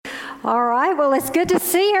All right, well, it's good to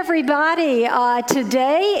see everybody.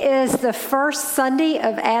 Today is the first Sunday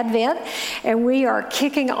of Advent, and we are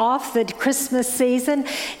kicking off the Christmas season.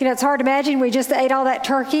 You know, it's hard to imagine we just ate all that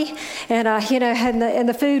turkey and, in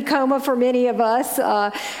the food coma for many of us.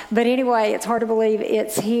 But anyway, it's hard to believe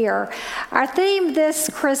it's here. Our theme this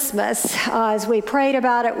Christmas, as we prayed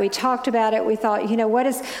about it, we talked about it, we thought, what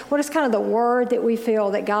is kind of the word that we feel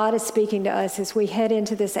that God is speaking to us as we head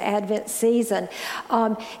into this Advent season?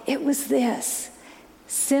 It was this: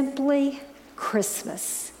 simply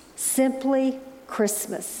Christmas. Simply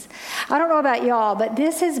Christmas. I don't know about y'all, but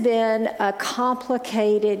this has been a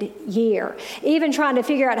complicated year. Even trying to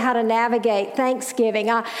figure out how to navigate Thanksgiving.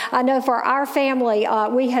 I know for our family,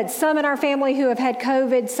 we had some in our family who have had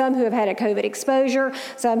COVID, some who have had a COVID exposure,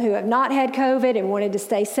 some who have not had COVID and wanted to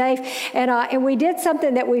stay safe. And we did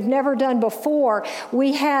something that we've never done before.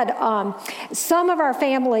 We had some of our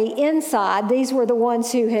family inside. These were the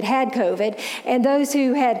ones who had had COVID, and those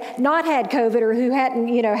who had not had COVID or who hadn't,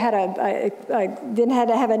 had didn't have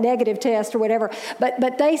to have a negative test or whatever,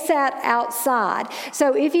 but they sat outside.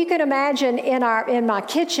 So if you can imagine, in my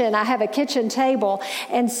kitchen, I have a kitchen table,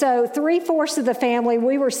 and so 3/4 of the family,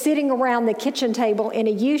 we were sitting around the kitchen table in a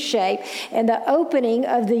U shape, and the opening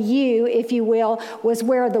of the U, if you will, was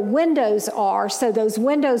where the windows are. So those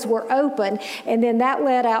windows were open, and then that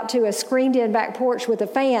led out to a screened-in back porch with a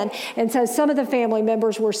fan. And so some of the family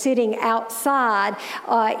members were sitting outside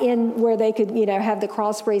in where they could, have the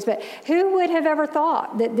cross breeze. But who would have ever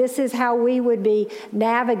thought that this is how we would be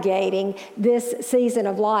navigating this season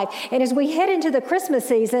of life? And as we head into the Christmas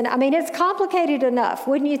season, it's complicated enough,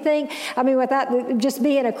 wouldn't you think? With that just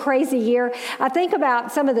being a crazy year, I think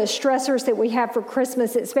about some of the stressors that we have for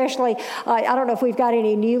Christmas, especially, I don't know if we've got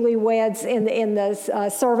any newlyweds in the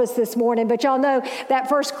service this morning, but y'all know that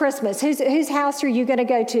first Christmas, whose house are you going to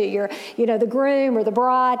go to? The groom or the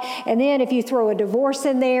bride, and then if you throw a divorce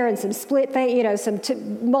in there and some split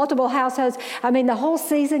multiple households, the whole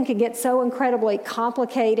season can get so incredibly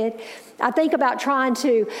complicated. I think about trying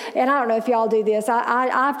to, and I don't know if y'all do this,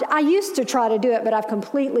 I used to try to do it, but I've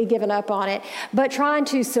completely given up on it, but trying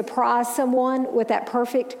to surprise someone with that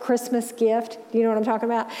perfect Christmas gift. You know what I'm talking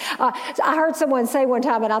about? I heard someone say one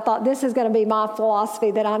time, and I thought, this is going to be my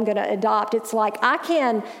philosophy that I'm going to adopt. It's like, I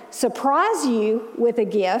can surprise you with a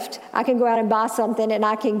gift. I can go out and buy something, and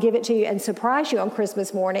I can give it to you and surprise you on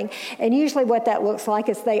Christmas morning. And usually what that looks like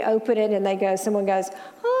is they open it and someone goes,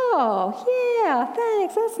 "Oh, yeah,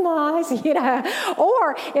 thanks, that's nice,"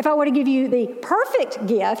 Or if I want to give you the perfect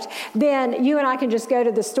gift, then you and I can just go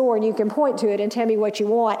to the store and you can point to it and tell me what you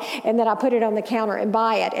want, and then I put it on the counter and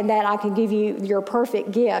buy it, and then I can give you your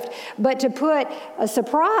perfect gift. But to put a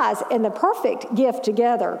surprise and the perfect gift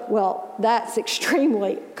together, well, that's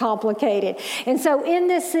extremely complicated. And so in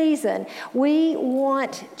this season, we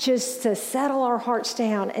want just to settle our hearts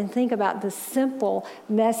down and think about the simple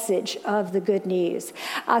message of the good news.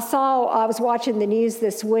 I was watching the news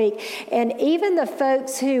this week, and even the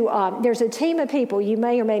folks who, there's a team of people, you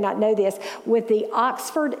may or may not know this, with the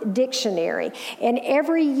Oxford Dictionary, and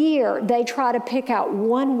every year they try to pick out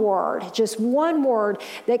one word, just one word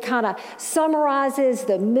that kind of summarizes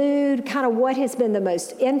the mood, kind of what has been the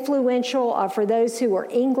most influential for those who are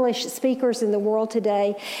English speakers in the world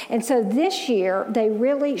today. And so this year they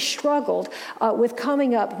really struggled with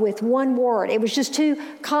coming up with one word. It was just too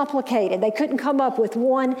complicated. They couldn't come up with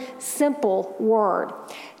one simple word.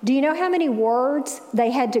 Do you know how many words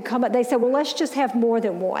they had to come up? They said, well, let's just have more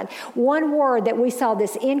than one. One word that we saw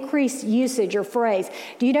this increased usage or phrase.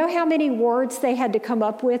 Do you know how many words they had to come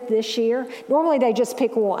up with this year? Normally they just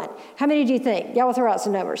pick one. How many do you think? Y'all will throw out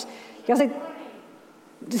some numbers. Y'all say,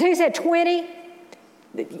 who said 20?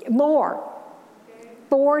 More.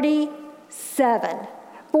 47.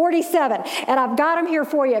 47. And I've got them here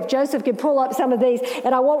for you if Joseph could pull up some of these,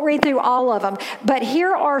 and I won't read through all of them. But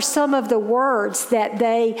here are some of the words that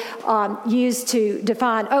they use to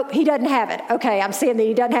define. Oh, he doesn't have it. Okay, I'm seeing that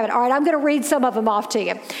he doesn't have it. All right, I'm going to read some of them off to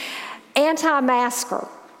you. Anti-masker.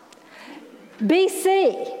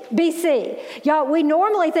 BC. Y'all, we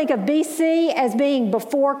normally think of BC as being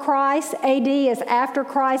before Christ. AD is after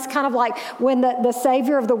Christ, kind of like when the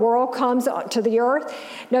Savior of the world comes to the earth.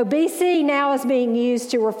 No, BC now is being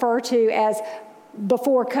used to refer to as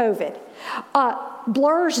before COVID.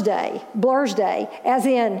 Blur's Day, as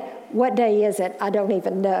in, what day is it? I don't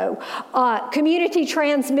even know. Community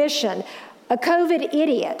transmission. A COVID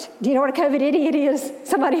idiot. Do you know what a COVID idiot is?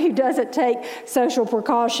 Somebody who doesn't take social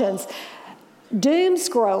precautions. Doom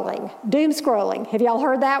scrolling. Have y'all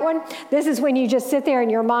heard that one? This is when you just sit there and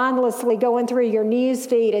you're mindlessly going through your news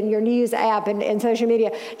feed and your news app and social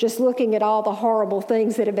media, just looking at all the horrible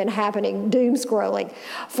things that have been happening. Doom scrolling.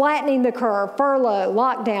 Flattening the curve, furlough,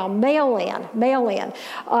 lockdown, mail-in,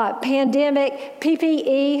 pandemic,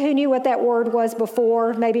 PPE. Who knew what that word was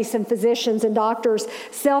before? Maybe some physicians and doctors.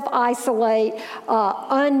 Self-isolate,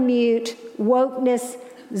 unmute, wokeness,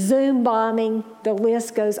 Zoom bombing, the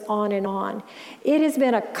list goes on and on. It has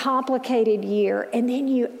been a complicated year, and then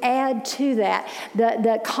you add to that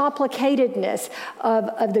the complicatedness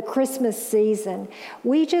of the Christmas season.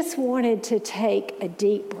 We just wanted to take a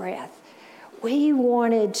deep breath. We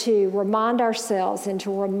wanted to remind ourselves and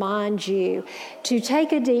to remind you to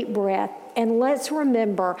take a deep breath. And let's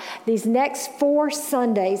remember these next 4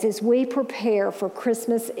 Sundays as we prepare for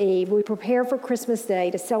Christmas Eve, we prepare for Christmas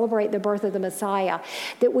Day to celebrate the birth of the Messiah,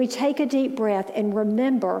 that we take a deep breath and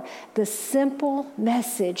remember the simple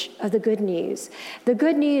message of the good news. The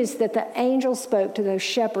good news that the angel spoke to those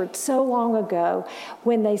shepherds so long ago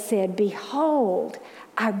when they said, "Behold,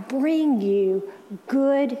 I bring you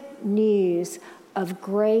good news of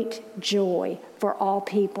great joy for all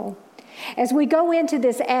people." As we go into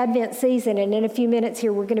this Advent season, and in a few minutes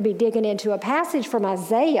here, we're going to be digging into a passage from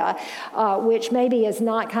Isaiah, which maybe is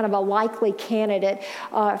not kind of a likely candidate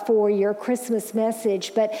for your Christmas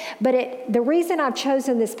message. But the reason I've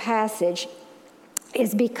chosen this passage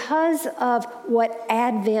is because of what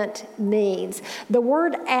Advent means. The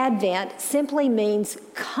word Advent simply means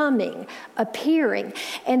coming, appearing.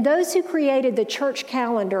 And those who created the church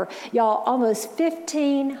calendar, y'all, almost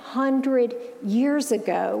 1,500 years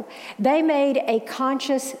ago, they made a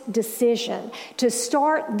conscious decision to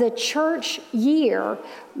start the church year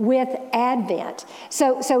with Advent.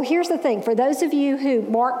 So here's the thing. For those of you who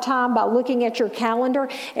mark time by looking at your calendar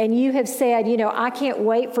and you have said, I can't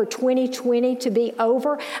wait for 2020 to be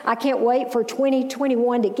over. I can't wait for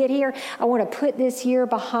 2021 to get here. I want to put this year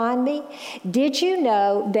behind me. Did you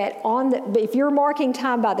know that if you're marking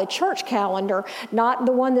time by the church calendar, not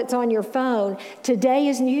the one that's on your phone, today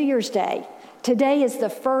is New Year's Day. Today is the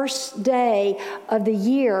first day of the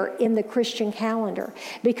year in the Christian calendar,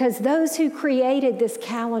 because those who created this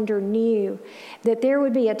calendar knew that there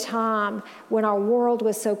would be a time when our world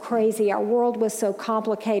was so crazy, our world was so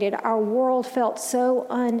complicated, our world felt so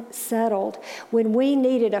unsettled, when we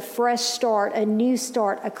needed a fresh start, a new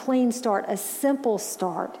start, a clean start, a simple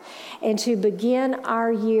start, and to begin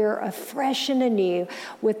our year afresh and anew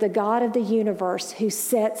with the God of the universe who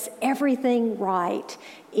sets everything right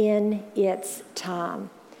in its time.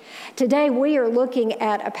 Today we are looking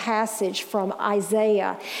at a passage from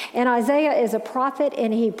Isaiah. And Isaiah is a prophet,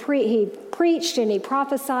 and he preached and he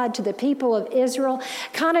prophesied to the people of Israel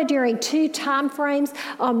kind of during 2 time frames.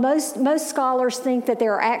 Most scholars think that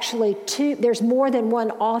there are actually there's more than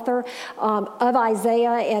one author of Isaiah,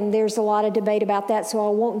 and there's a lot of debate about that, so I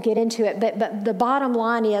won't get into it. But the bottom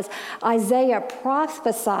line is Isaiah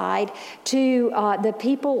prophesied to the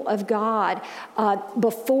people of God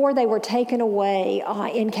before they were taken away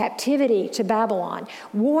in captivity to Babylon,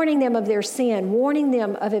 warning them of their sin, warning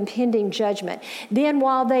them of impending judgment. Then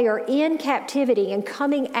while they are in captivity and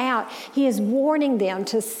coming out, he is warning them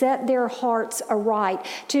to set their hearts aright,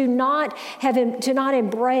 to not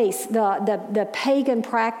embrace the pagan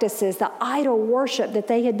practices, the idol worship that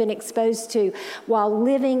they had been exposed to while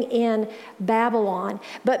living in Babylon.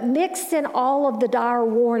 But mixed in all of the dire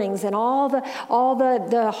warnings and all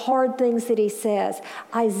the hard things that he says,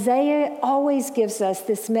 Isaiah always gives us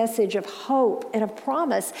this message of hope and of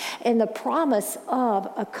promise, and the promise of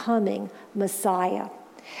a coming Messiah.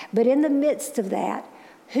 But in the midst of that,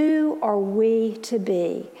 who are we to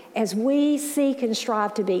be as we seek and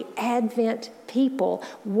strive to be Advent people,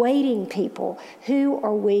 waiting people? Who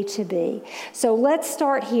are we to be? So let's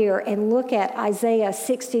start here and look at Isaiah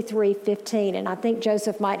 63:15. And I think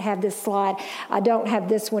Joseph might have this slide. I don't have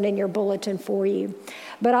this one in your bulletin for you.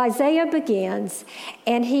 But Isaiah begins,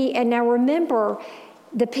 and now remember,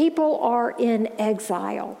 the people are in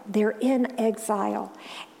exile. They're in exile.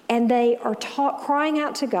 And they are crying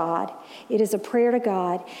out to God. It is a prayer to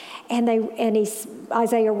God. And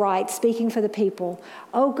Isaiah writes, speaking for the people,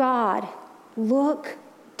 "Oh God, look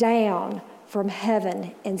down from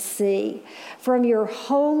heaven and see. From your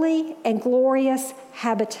holy and glorious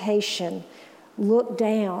habitation, look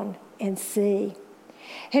down and see."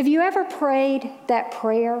 Have you ever prayed that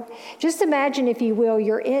prayer? Just imagine, if you will,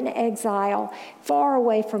 you're in exile, far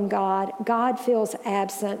away from God. God feels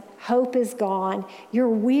absent. Hope is gone. You're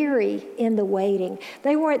weary in the waiting.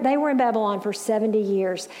 They were in Babylon for 70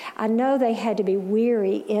 years. I know they had to be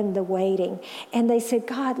weary in the waiting. And they said,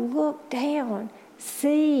 "God, look down.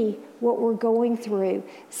 See what we're going through.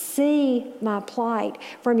 See my plight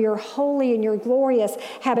from your holy and your glorious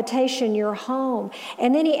habitation, your home.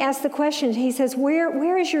 And then he asks the question, he says,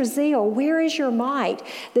 where is your zeal? Where is your might?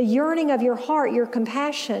 The yearning of your heart, your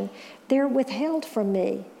compassion, they're withheld from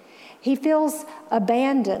me. He feels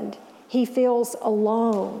abandoned. He feels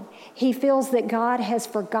alone. He feels that God has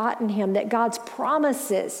forgotten him, that God's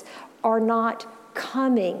promises are not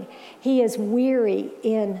coming. He is weary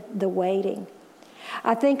in the waiting.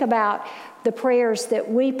 I think about the prayers that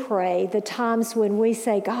we pray, the times when we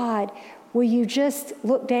say, God, will you just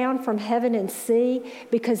look down from heaven and see?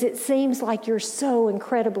 Because it seems like you're so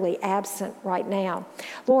incredibly absent right now.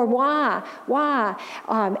 Lord, why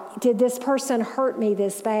did this person hurt me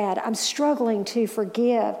this bad? I'm struggling to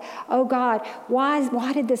forgive. Oh God,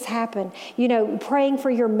 why did this happen? Praying for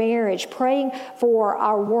your marriage, praying for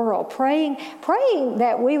our world, praying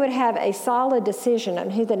that we would have a solid decision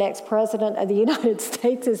on who the next president of the United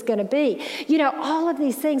States is going to be. All of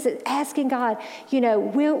these things, asking God,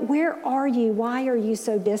 where are you? Why are you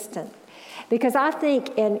so distant? Because I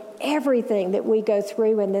think in everything that we go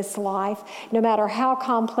through in this life, no matter how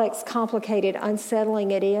complex, complicated,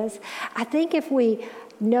 unsettling it is, I think if we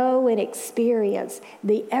know and experience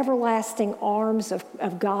the everlasting arms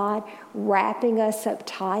of God wrapping us up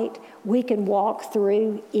tight, we can walk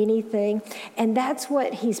through anything. And that's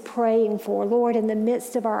what he's praying for. Lord, in the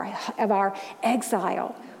midst of our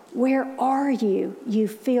exile, where are you? You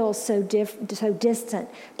feel so distant.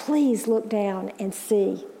 Please look down and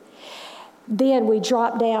see. Then we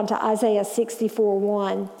drop down to Isaiah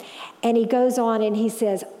 64:1, and he goes on and he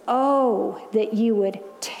says, oh, that you would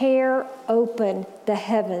tear open the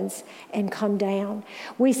heavens and come down.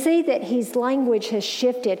 We see that his language has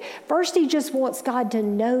shifted. First, he just wants God to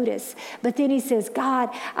notice, but then he says, God,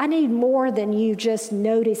 I need more than you just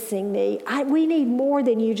noticing me. We need more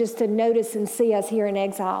than you just to notice and see us here in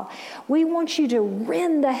exile. We want you to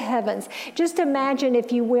rend the heavens. Just imagine,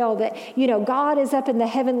 if you will, that, God is up in the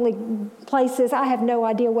heavenly places. I have no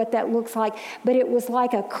idea what that looks like, but it was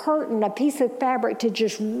like a curtain, a piece of fabric to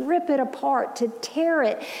just rip it apart, to tear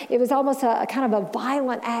it. It was almost a kind of a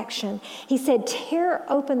violent action. He said, tear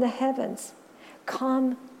open the heavens.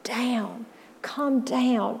 Come down. Come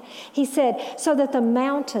down. He said, so that the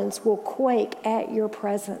mountains will quake at your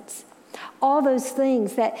presence. All those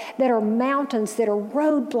things that are mountains, that are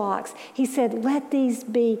roadblocks, he said, let these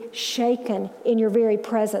be shaken in your very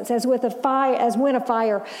presence. As when a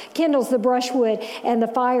fire kindles the brushwood and the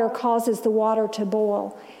fire causes the water to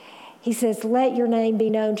boil. He says, let your name be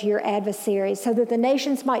known to your adversaries, so that the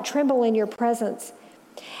nations might tremble in your presence.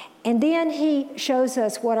 And then he shows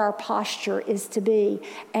us what our posture is to be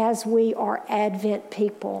as we are Advent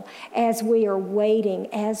people, as we are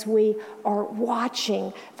waiting, as we are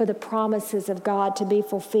watching for the promises of God to be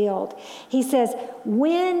fulfilled. He says,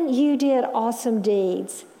 when you did awesome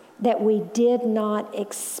deeds that we did not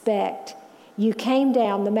expect, you came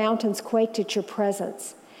down, the mountains quaked at your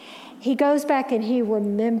presence. He goes back and he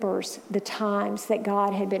remembers the times that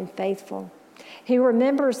God had been faithful. He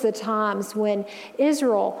remembers the times when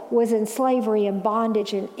Israel was in slavery and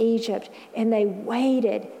bondage in Egypt, and they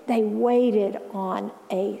waited on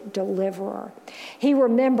a deliverer. He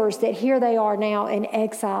remembers that here they are now in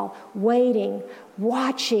exile, waiting,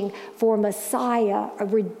 watching for Messiah, a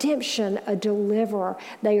redemption, a deliverer.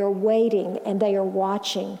 They are waiting and they are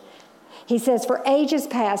watching. He says, for ages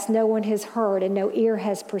past, no one has heard and no ear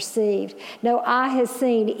has perceived. No eye has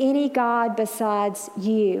seen any God besides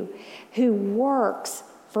you, who works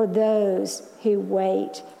for those who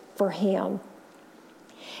wait for him.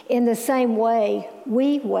 In the same way,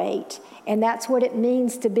 we wait, and that's what it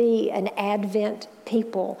means to be an Advent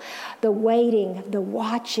people. The waiting, the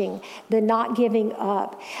watching, the not giving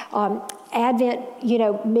up. Advent,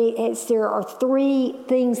 there are three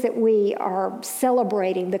things that we are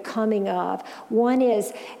celebrating the coming of. One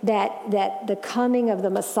is that the coming of the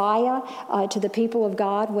Messiah to the people of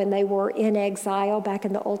God when they were in exile back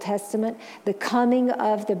in the Old Testament. The coming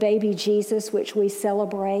of the baby Jesus, which we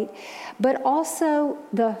celebrate. But also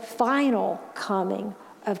the final coming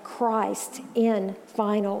of Christ in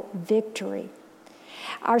final victory.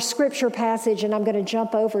 Our scripture passage, and I'm going to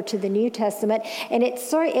jump over to the New Testament, and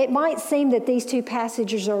it might seem that these two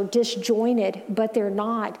passages are disjointed, but they're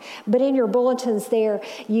not. But in your bulletins there,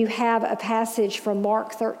 you have a passage from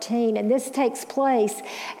Mark 13, and this takes place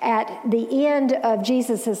at the end of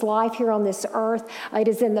Jesus' life here on this earth. It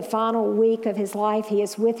is in the final week of his life. He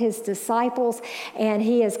is with his disciples, and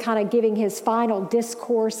he is kind of giving his final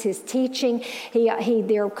discourse, his teaching.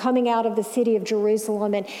 They're coming out of the city of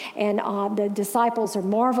Jerusalem, and the disciples disciples are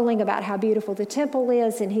marveling about how beautiful the temple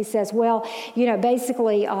is, and he says, well,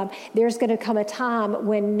 basically there's going to come a time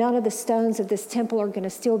when none of the stones of this temple are going to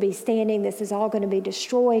still be standing. This is all going to be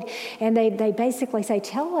destroyed. And they basically say,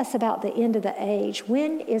 tell us about the end of the age.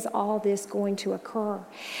 When is all this going to occur?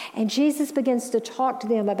 And Jesus begins to talk to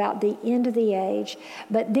them about the end of the age,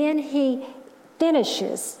 but then he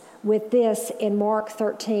finishes with this in Mark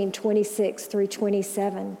 13, 26 through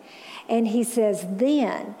 27. And he says,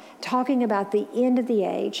 then, talking about the end of the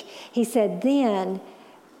age, he said, then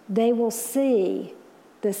they will see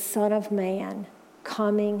the Son of Man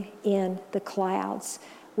coming in the clouds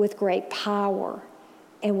with great power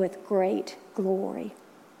and with great glory.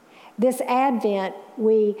 This Advent,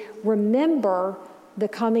 we remember the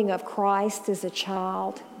coming of Christ as a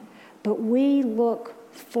child, but we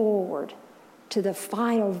look forward to the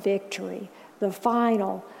final victory, the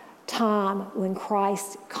final time when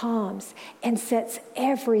Christ comes and sets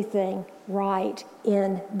everything right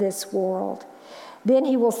in this world. Then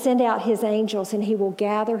he will send out his angels and he will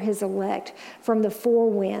gather his elect from the four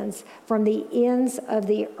winds, from the ends of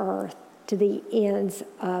the earth to the ends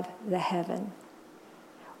of the heaven.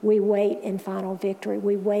 We wait in final victory.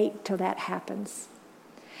 We wait till that happens.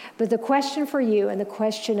 But the question for you and the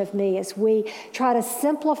question of me as we try to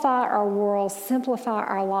simplify our world, simplify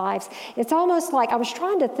our lives, it's almost like I was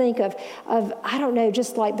trying to think of I don't know,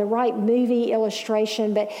 just like the right movie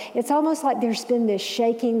illustration, but it's almost like there's been this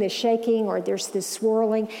shaking, or there's this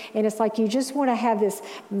swirling, and it's like you just want to have this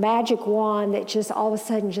magic wand that just all of a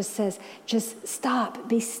sudden just says, just stop,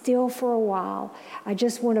 be still for a while. I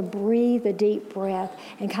just want to breathe a deep breath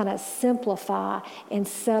and kind of simplify and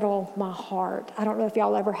settle my heart. I don't know if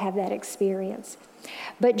y'all ever have that experience.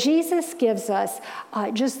 But Jesus gives us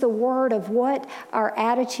just the word of what our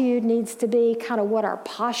attitude needs to be, kind of what our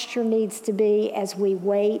posture needs to be as we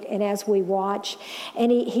wait and as we watch.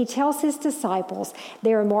 And he tells his disciples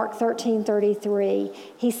there in Mark 13:33,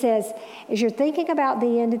 he says, as you're thinking about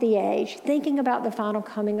the end of the age, thinking about the final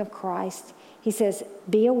coming of Christ, he says,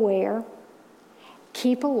 be aware,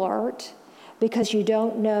 keep alert, because you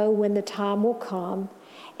don't know when the time will come.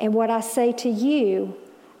 And what I say to you,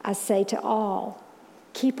 I say to all,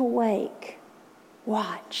 keep awake,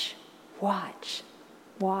 watch, watch,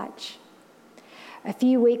 watch. A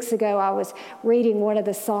few weeks ago, I was reading one of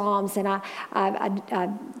the Psalms, and I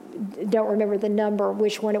don't remember the number,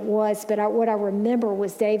 which one it was, but what I remember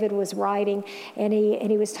was David was writing, and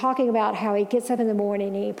he was talking about how he gets up in the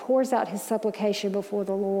morning and he pours out his supplication before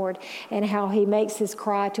the Lord, and how he makes his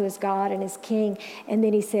cry to his God and his King, and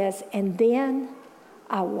then he says, and then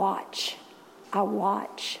I watch. I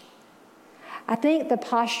watch. I think the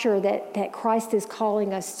posture that Christ is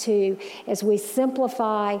calling us to as we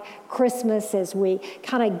simplify Christmas, as we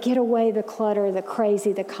kind of get away the clutter, the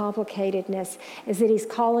crazy, the complicatedness, is that he's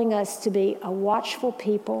calling us to be a watchful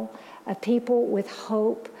people, a people with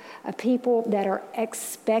hope, a people that are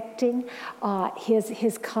expecting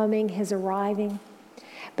his coming, his arriving.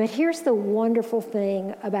 But here's the wonderful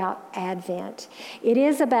thing about Advent. It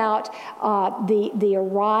is about the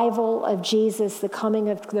arrival of Jesus, the coming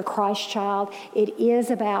of the Christ child. It is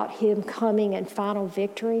about him coming in final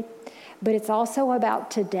victory. But it's also about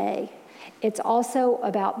today. It's also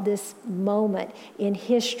about this moment in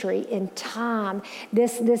history, in time,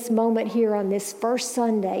 this moment here on this first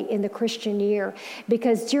Sunday in the Christian year.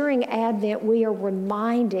 Because during Advent, we are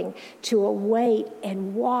reminding to await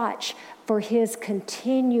and watch for his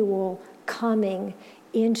continual coming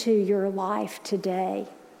into your life today.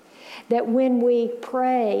 That when we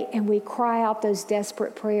pray and we cry out those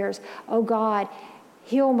desperate prayers, oh God,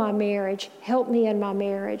 heal my marriage, help me in my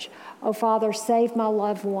marriage. Oh Father, save my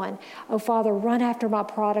loved one. Oh Father, run after my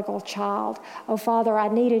prodigal child. Oh Father, I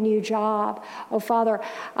need a new job. Oh Father,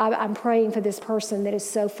 I'm praying for this person that is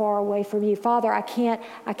so far away from you. Father, I can't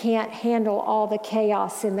handle all the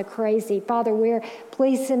chaos and the crazy. Father,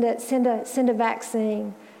 please send a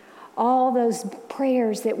vaccine. All those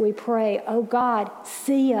prayers that we pray, oh God,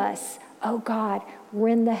 see us. Oh God,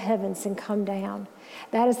 rend the heavens and come down.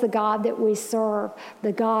 That is the God that we serve,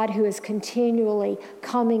 the God who is continually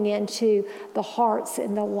coming into the hearts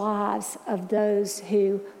and the lives of those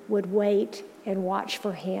who would wait and watch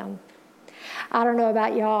for him. I don't know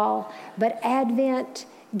about y'all, but Advent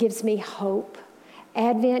gives me hope.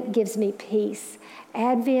 Advent gives me peace.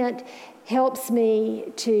 Advent helps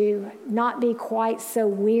me to not be quite so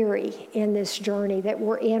weary in this journey that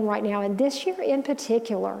we're in right now. And this year in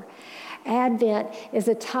particular, Advent is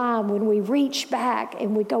a time when we reach back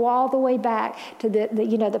and we go all the way back to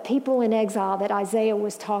the people in exile that Isaiah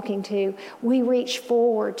was talking to. We reach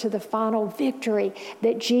forward to the final victory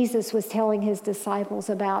that Jesus was telling his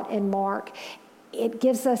disciples about in Mark. It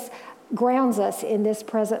gives us grounds us in this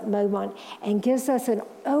present moment and gives us an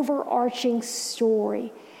overarching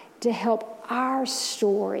story to help our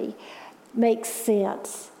story make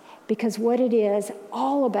sense. Because what it is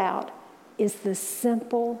all about is the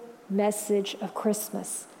simple message of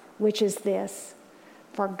Christmas, which is this: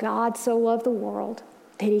 for God so loved the world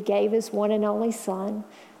that he gave his one and only Son,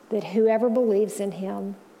 that whoever believes in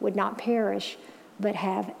him would not perish, but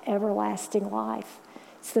have everlasting life.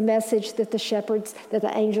 It's the message that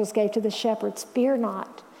the angels gave to the shepherds. Fear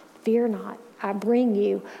not, fear not. I bring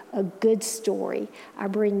you a good story. I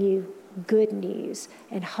bring you good news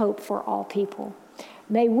and hope for all people.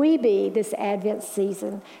 May we be, this Advent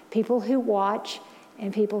season, people who watch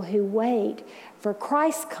and people who wait for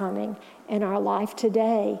Christ's coming in our life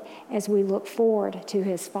today as we look forward to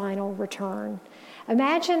his final return.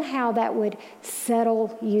 Imagine how that would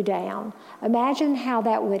settle you down. Imagine how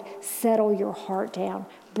that would settle your heart down,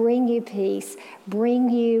 bring you peace, bring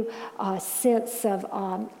you a sense of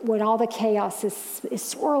when all the chaos is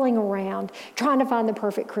swirling around, trying to find the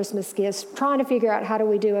perfect Christmas gifts, trying to figure out how do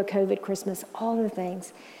we do a COVID Christmas, all the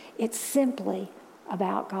things. It's simply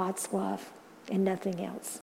about God's love and nothing else.